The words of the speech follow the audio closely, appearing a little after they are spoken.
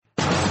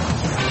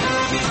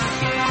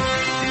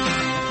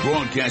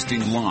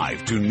Broadcasting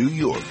live to New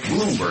York,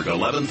 Bloomberg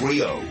 1130.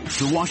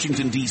 To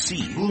Washington, D.C.,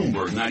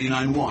 Bloomberg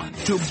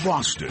 99.1. To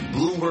Boston,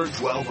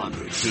 Bloomberg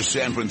 1200. To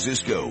San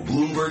Francisco,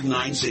 Bloomberg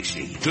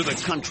 960. To the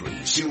country,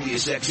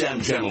 Sirius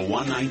XM Channel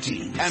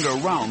 119. And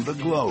around the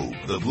globe,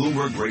 the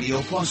Bloomberg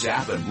Radio Plus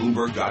app and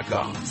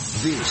Bloomberg.com.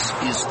 This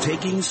is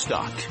Taking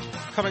Stock.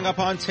 Coming up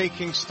on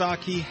Taking Stock,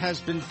 he has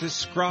been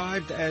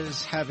described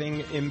as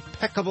having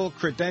impeccable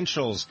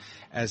credentials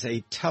as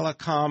a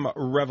telecom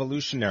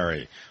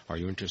revolutionary. Are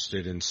you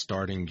interested in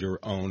starting your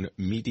own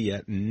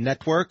media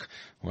network?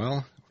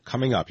 Well,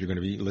 coming up, you're going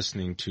to be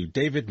listening to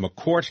David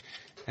McCourt,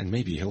 and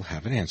maybe he'll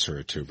have an answer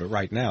or two. But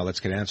right now, let's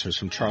get answers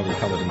from Charlie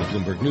Pellet in the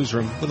Bloomberg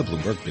Newsroom with a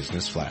Bloomberg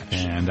Business Flash.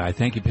 And I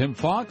thank you, Pimm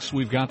Fox.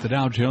 We've got the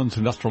Dow Jones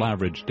Industrial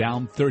Average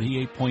down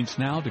 38 points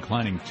now,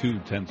 declining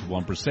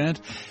 0.2%.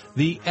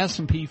 The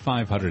S&P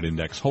 500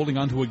 index holding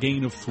on to a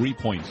gain of 3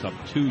 points, up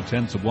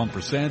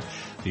 0.2%.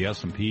 The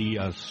S&P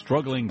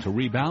struggling to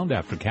rebound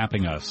after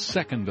capping a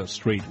second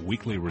straight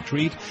weekly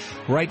retreat.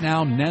 Right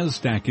now,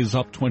 NASDAQ is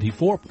up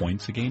 24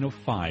 points, a gain of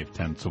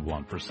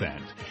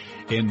 0.5%.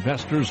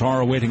 Investors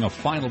are awaiting a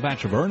final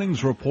batch of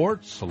earnings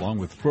reports, along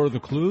with further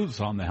clues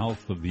on the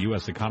health of the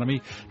U.S.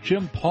 economy.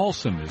 Jim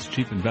Paulson is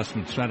Chief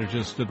Investment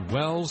Strategist at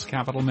Wells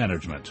Capital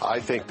Management. I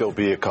think there'll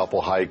be a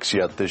couple hikes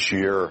yet this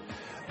year.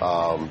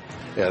 And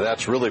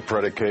that's really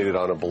predicated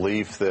on a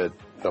belief that,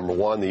 number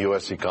one, the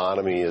U.S.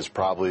 economy has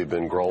probably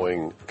been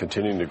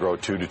continuing to grow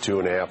 2 to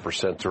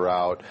 2.5%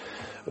 throughout,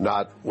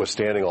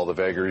 notwithstanding all the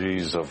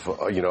vagaries of,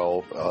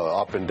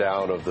 up and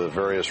down of the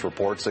various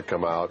reports that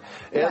come out,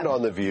 and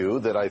on the view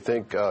that I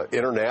think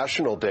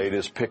international data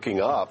is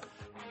picking up.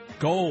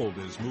 Gold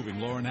is moving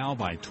lower now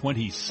by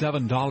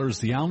 $27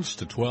 the ounce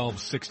to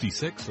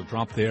 $12.66, a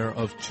drop there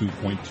of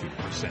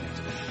 2.2%.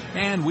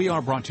 And we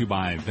are brought to you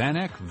by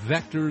VanEck.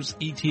 Vectors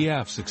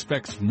ETFs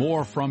expects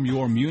more from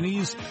your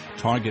munis.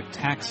 Target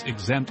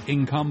tax-exempt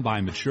income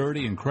by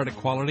maturity and credit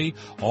quality,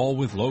 all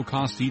with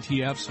low-cost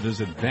ETFs.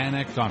 Visit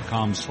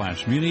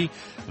VanEck.com/muni.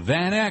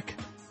 VanEck.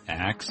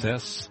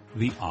 Access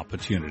the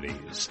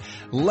opportunities.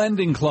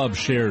 Lending Club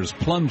shares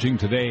plunging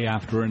today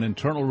after an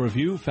internal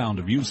review found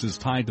abuses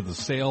tied to the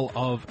sale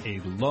of a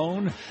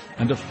loan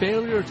and a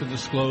failure to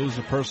disclose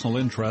a personal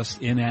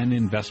interest in an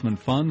investment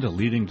fund,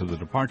 leading to the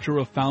departure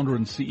of founder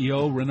and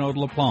CEO Renaud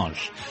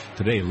Laplanche.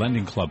 Today,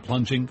 Lending Club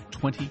plunging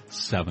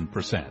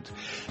 27%.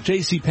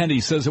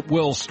 JCPenney says it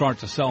will start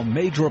to sell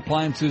major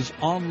appliances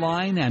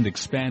online and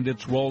expand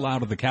its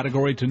rollout of the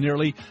category to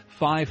nearly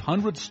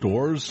 500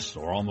 stores,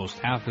 or almost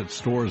half its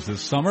stores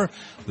this summer.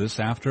 This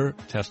after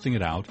testing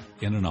it out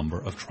in a number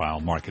of trial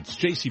markets.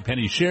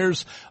 JCPenney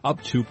shares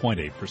up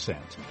 2.8%.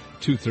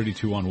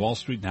 232 on Wall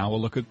Street. Now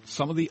we'll look at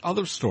some of the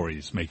other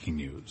stories making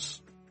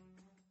news.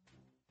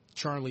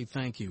 Charlie,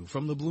 thank you.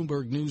 From the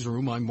Bloomberg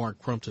Newsroom, I'm Mark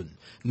Crumpton.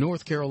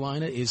 North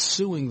Carolina is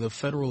suing the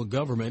federal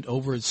government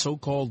over its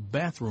so-called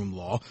bathroom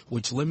law,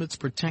 which limits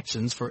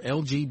protections for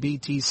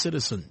LGBT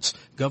citizens.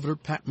 Governor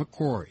Pat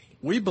McCrory.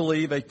 We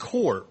believe a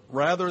court,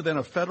 rather than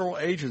a federal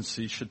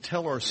agency, should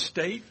tell our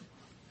state,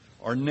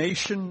 our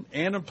nation,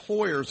 and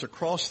employers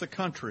across the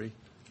country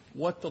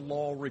what the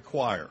law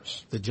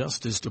requires. The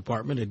Justice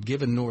Department had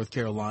given North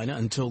Carolina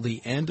until the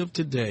end of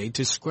today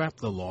to scrap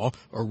the law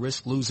or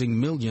risk losing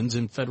millions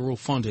in federal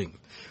funding.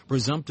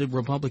 Presumptive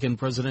Republican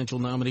presidential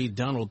nominee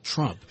Donald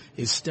Trump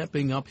is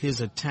stepping up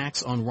his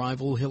attacks on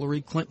rival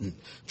Hillary Clinton.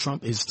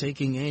 Trump is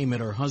taking aim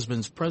at her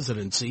husband's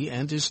presidency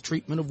and his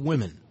treatment of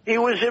women. He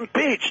was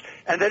impeached,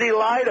 and then he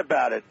lied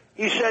about it.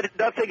 He said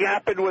nothing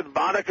happened with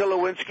Monica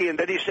Lewinsky, and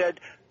then he said,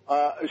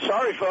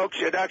 sorry,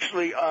 folks, it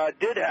actually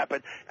did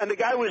happen. And the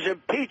guy was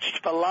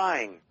impeached for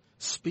lying.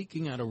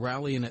 Speaking at a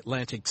rally in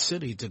Atlantic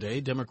City today,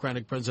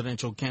 Democratic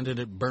presidential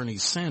candidate Bernie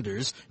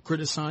Sanders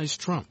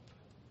criticized Trump.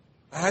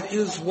 That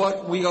is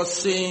what we are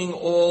seeing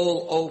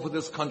all over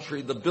this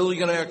country. The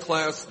billionaire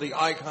class, the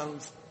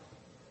icons,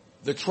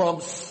 the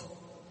Trumps,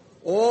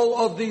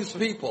 all of these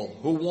people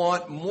who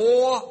want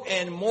more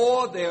and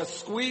more. They're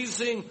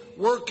squeezing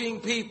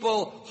working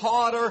people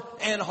harder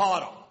and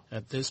harder.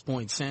 At this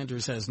point,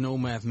 Sanders has no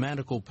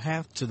mathematical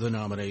path to the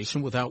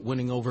nomination without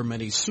winning over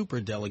many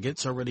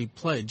superdelegates already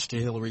pledged to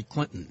Hillary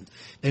Clinton.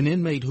 An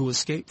inmate who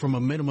escaped from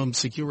a minimum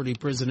security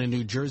prison in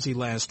New Jersey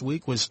last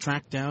week was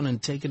tracked down and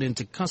taken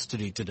into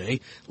custody today.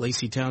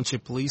 Lacey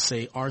Township Police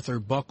say Arthur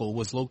Buckle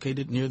was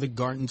located near the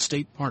Garden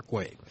State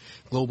Parkway.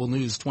 Global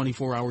News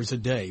 24 hours a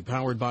day,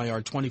 powered by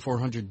our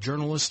 2,400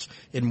 journalists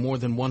in more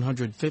than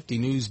 150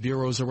 news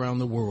bureaus around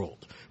the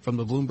world. From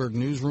the Bloomberg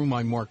Newsroom,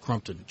 I'm Mark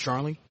Crumpton.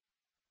 Charlie?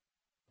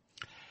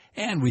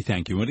 And we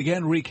thank you. And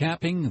again,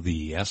 recapping,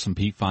 the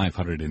S&P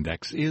 500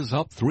 index is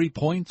up 3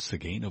 points, a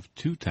gain of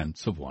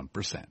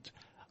 0.2%.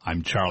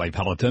 I'm Charlie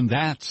Pelleton.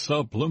 That's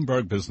a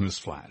Bloomberg Business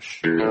Flash.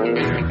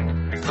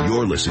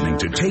 You're listening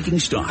to Taking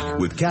Stock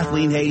with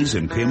Kathleen Hayes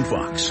and Pimm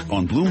Fox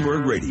on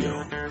Bloomberg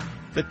Radio.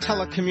 The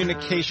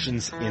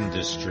telecommunications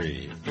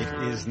industry, it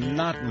is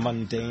not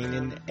mundane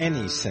in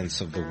any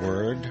sense of the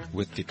word,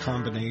 with the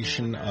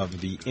combination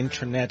of the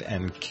internet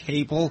and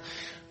cable.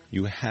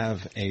 You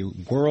have a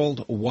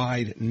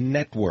worldwide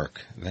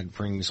network that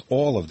brings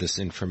all of this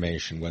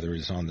information, whether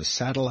it's on the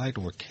satellite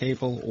or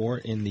cable or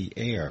in the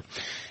air.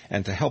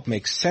 And to help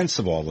make sense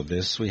of all of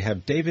this, we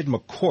have David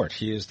McCourt.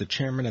 He is the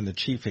chairman and the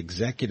chief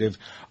executive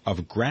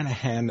of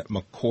Granahan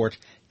McCourt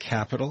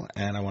Capital,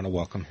 and I want to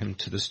welcome him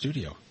to the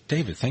studio.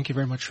 David, thank you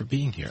very much for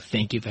being here.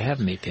 Thank you for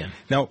having me, Pimm.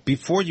 Now,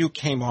 before you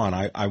came on,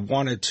 I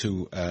wanted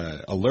to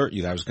alert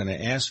you that I was going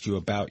to ask you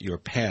about your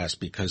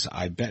past, because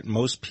I bet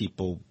most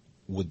people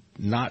would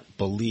not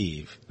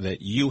believe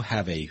that you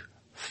have a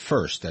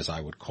first, as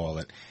I would call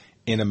it,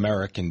 in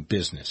American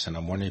business. And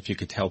I'm wondering if you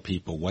could tell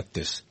people what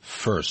this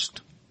first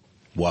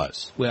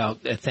was. Well,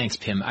 thanks,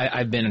 Pimm.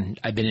 I've been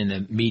in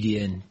the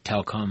media and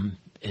telecom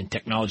and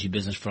technology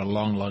business for a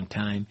long, long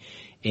time.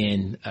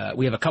 And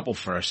we have a couple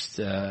firsts.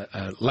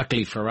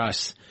 Luckily for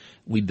us,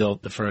 we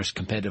built the first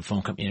competitive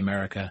phone company in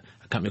America,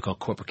 a company called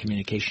Corporate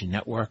Communication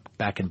Network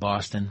back in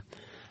Boston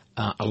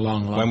a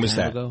long, long when was time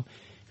that? ago.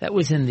 That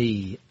was in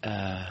the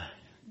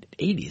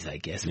 80s, I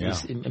guess. It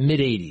was in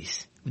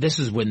mid-80s. This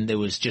was when there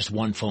was just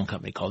one phone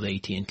company called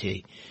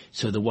AT&T.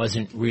 So there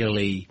wasn't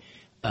really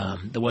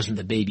there wasn't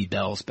the baby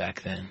bells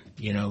back then.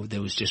 You know,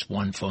 there was just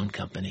one phone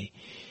company.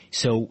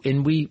 So,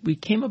 and we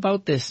came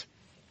about this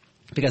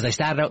because I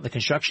started out in the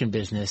construction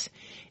business,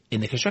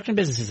 and the construction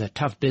business is a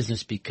tough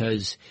business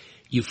because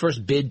you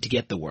first bid to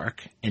get the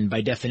work, and by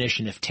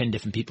definition, if 10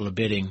 different people are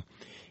bidding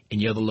and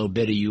you're the low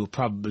bidder,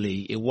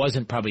 it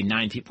wasn't probably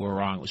 9 people were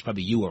wrong, it was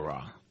probably you were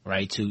wrong,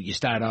 right? So you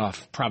start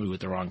off probably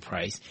with the wrong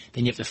price,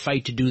 then you have to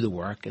fight to do the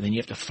work, and then you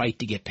have to fight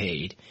to get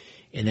paid,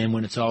 and then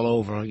when it's all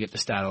over, you have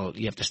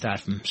to start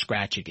from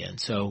scratch again.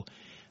 So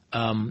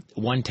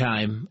one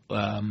time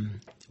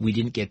we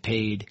didn't get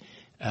paid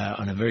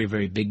on a very,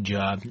 very big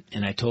job,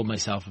 and I told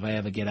myself, if I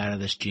ever get out of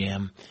this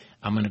jam,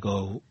 I'm going to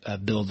go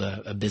build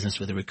a business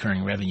with a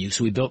recurring revenue.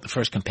 So we built the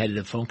first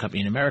competitive phone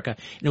company in America,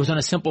 and it was on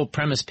a simple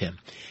premise, Pimm.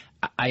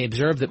 I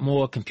observed that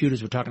more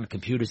computers were talking to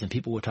computers than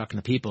people were talking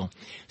to people.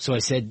 So I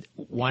said,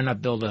 why not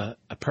build a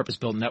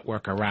purpose-built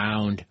network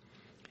around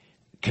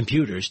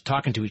computers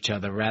talking to each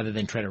other rather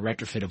than try to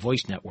retrofit a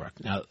voice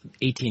network? Now,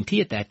 AT&T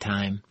at that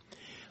time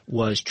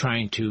was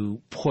trying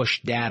to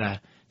push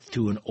data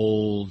through an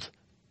old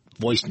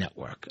voice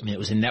network. I mean, it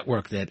was a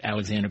network that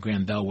Alexander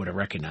Graham Bell would have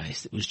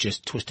recognized. It was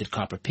just twisted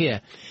copper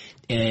pair.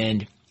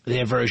 And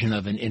their version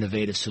of an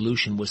innovative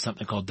solution was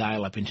something called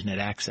dial-up internet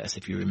access,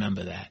 if you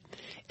remember that.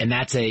 And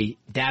that's a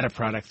data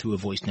product through a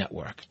voice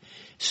network.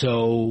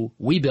 So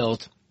we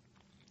built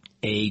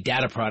a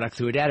data product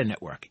through a data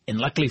network. And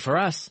luckily for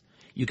us,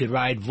 you could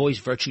ride voice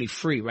virtually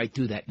free right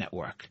through that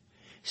network.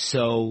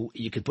 So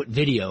you could put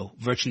video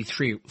virtually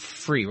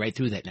free right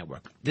through that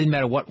network. Didn't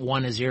matter what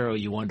 1 or 0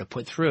 you wanted to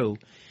put through.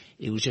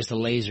 It was just a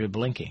laser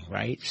blinking,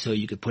 right? So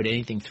you could put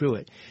anything through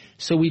it.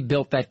 So we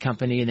built that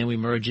company, and then we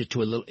merged it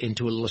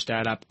into a little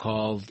startup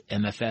called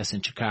MFS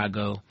in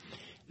Chicago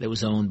that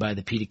was owned by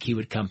the Peter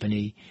Kiewit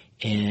Company.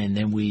 And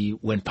then we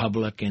went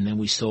public, and then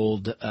we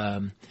sold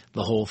the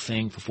whole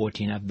thing for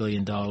 $14.5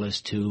 billion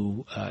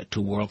to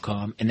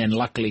WorldCom. And then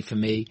luckily for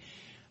me,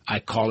 I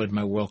collared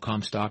my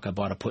WorldCom stock. I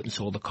bought a put and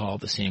sold a call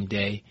the same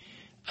day,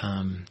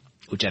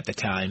 which at the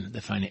time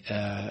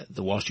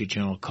the Wall Street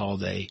Journal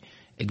called a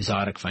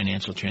exotic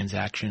financial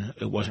transaction.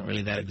 It wasn't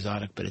really that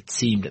exotic, but it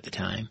seemed at the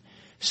time.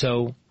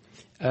 So,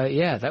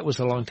 that was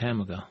a long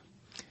time ago.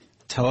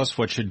 Tell us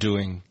what you're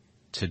doing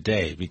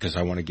today, because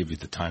I want to give you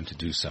the time to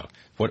do so.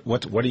 What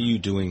are you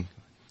doing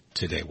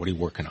today? What are you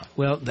working on?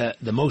 Well,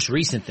 the most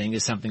recent thing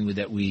is something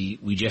that we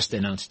just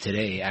announced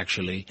today,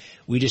 actually.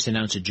 We just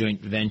announced a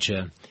joint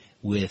venture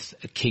with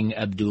King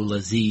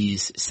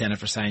Abdulaziz Center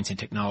for Science and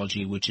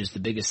Technology, which is the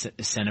biggest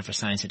center for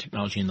science and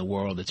technology in the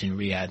world. It's in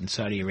Riyadh in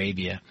Saudi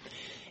Arabia.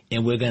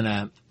 And we're going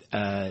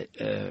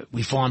to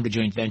we formed a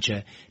joint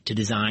venture to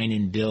design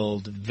and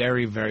build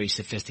very, very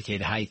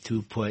sophisticated,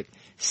 high-throughput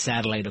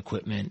satellite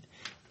equipment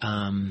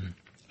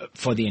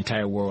for the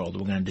entire world.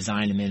 We're going to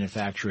design and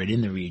manufacture it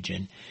in the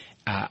region.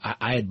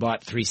 I had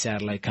bought 3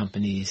 satellite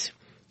companies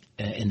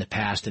in the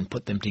past and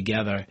put them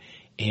together,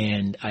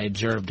 and I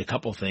observed a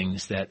couple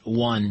things. That,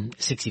 one,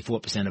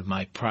 64% of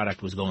my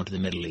product was going to the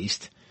Middle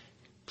East,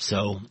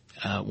 so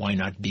why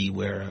not be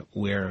where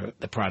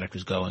the product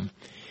was going?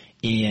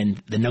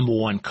 And the number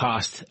one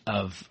cost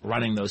of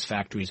running those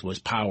factories was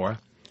power,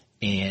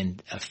 and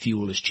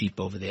fuel is cheap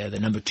over there. The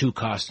number 2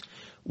 cost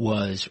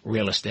was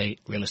real estate.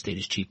 Real estate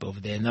is cheap over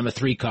there. Number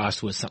 3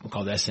 cost was something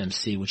called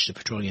SMC, which is a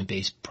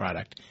petroleum-based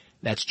product.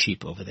 That's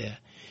cheap over there.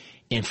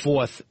 And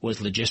 4th was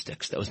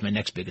logistics. That was my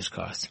next biggest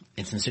cost.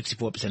 And since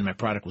 64% of my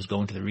product was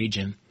going to the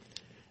region,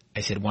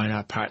 I said, why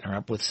not partner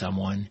up with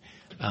someone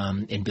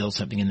and build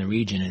something in the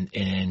region?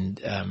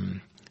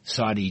 And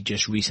Saudi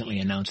just recently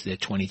announced their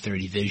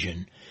 2030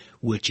 vision,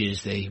 which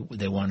is they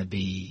want to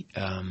be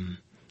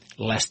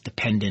less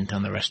dependent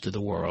on the rest of the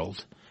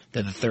world.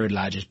 They're the 3rd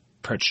largest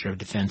purchaser of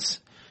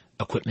defense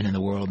equipment in the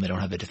world, and they don't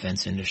have a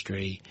defense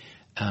industry.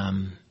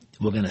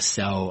 We're going to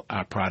sell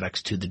our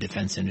products to the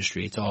defense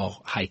industry. It's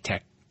all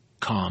high-tech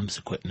comms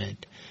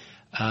equipment.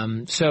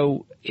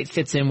 So it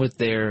fits in with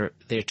their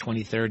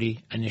 2030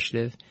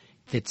 initiative.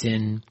 fits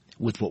in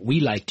with what we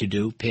like to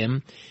do,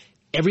 Pimm.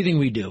 Everything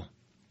we do,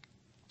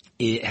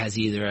 it has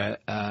either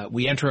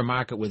we enter a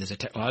market where there's a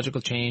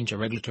technological change, a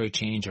regulatory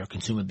change, or a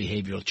consumer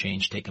behavioral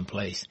change taking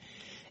place.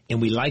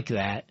 And we like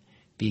that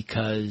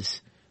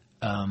because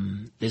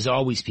there's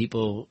always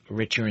people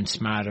richer and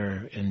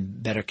smarter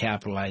and better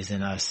capitalized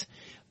than us.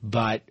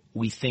 But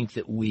we think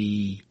that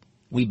we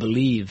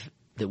believe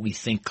that we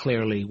think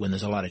clearly when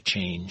there's a lot of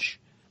change.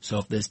 So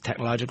if there's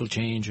technological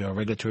change or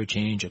regulatory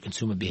change or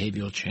consumer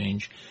behavioral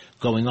change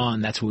going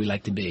on, that's where we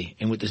like to be.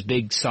 And with this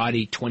big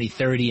Saudi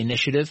 2030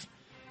 initiative,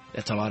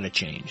 that's a lot of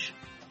change.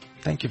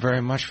 Thank you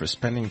very much for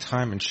spending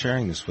time and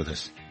sharing this with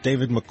us.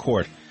 David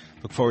McCourt,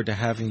 look forward to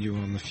having you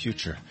on the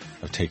future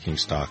of Taking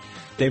Stock.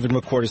 David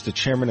McCourt is the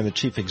chairman and the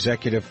chief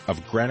executive of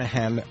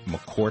Granahan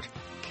McCourt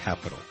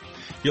Capital.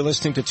 You're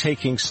listening to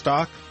Taking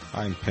Stock.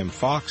 I'm Pimm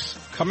Fox.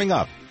 Coming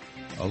up,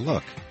 a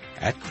look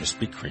at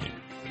Krispy Kreme.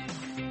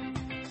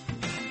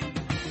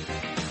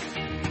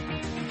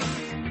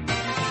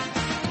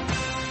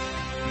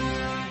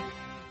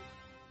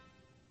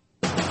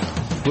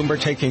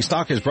 Bloomberg Taking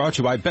Stock is brought to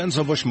you by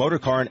Benzel-Busch Motor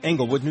Car in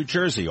Englewood, New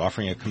Jersey,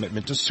 offering a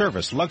commitment to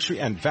service, luxury,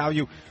 and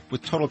value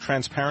with total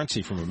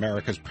transparency from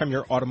America's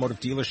premier automotive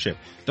dealership.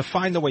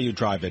 Define the way you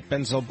drive at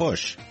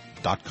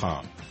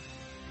benzelbusch.com.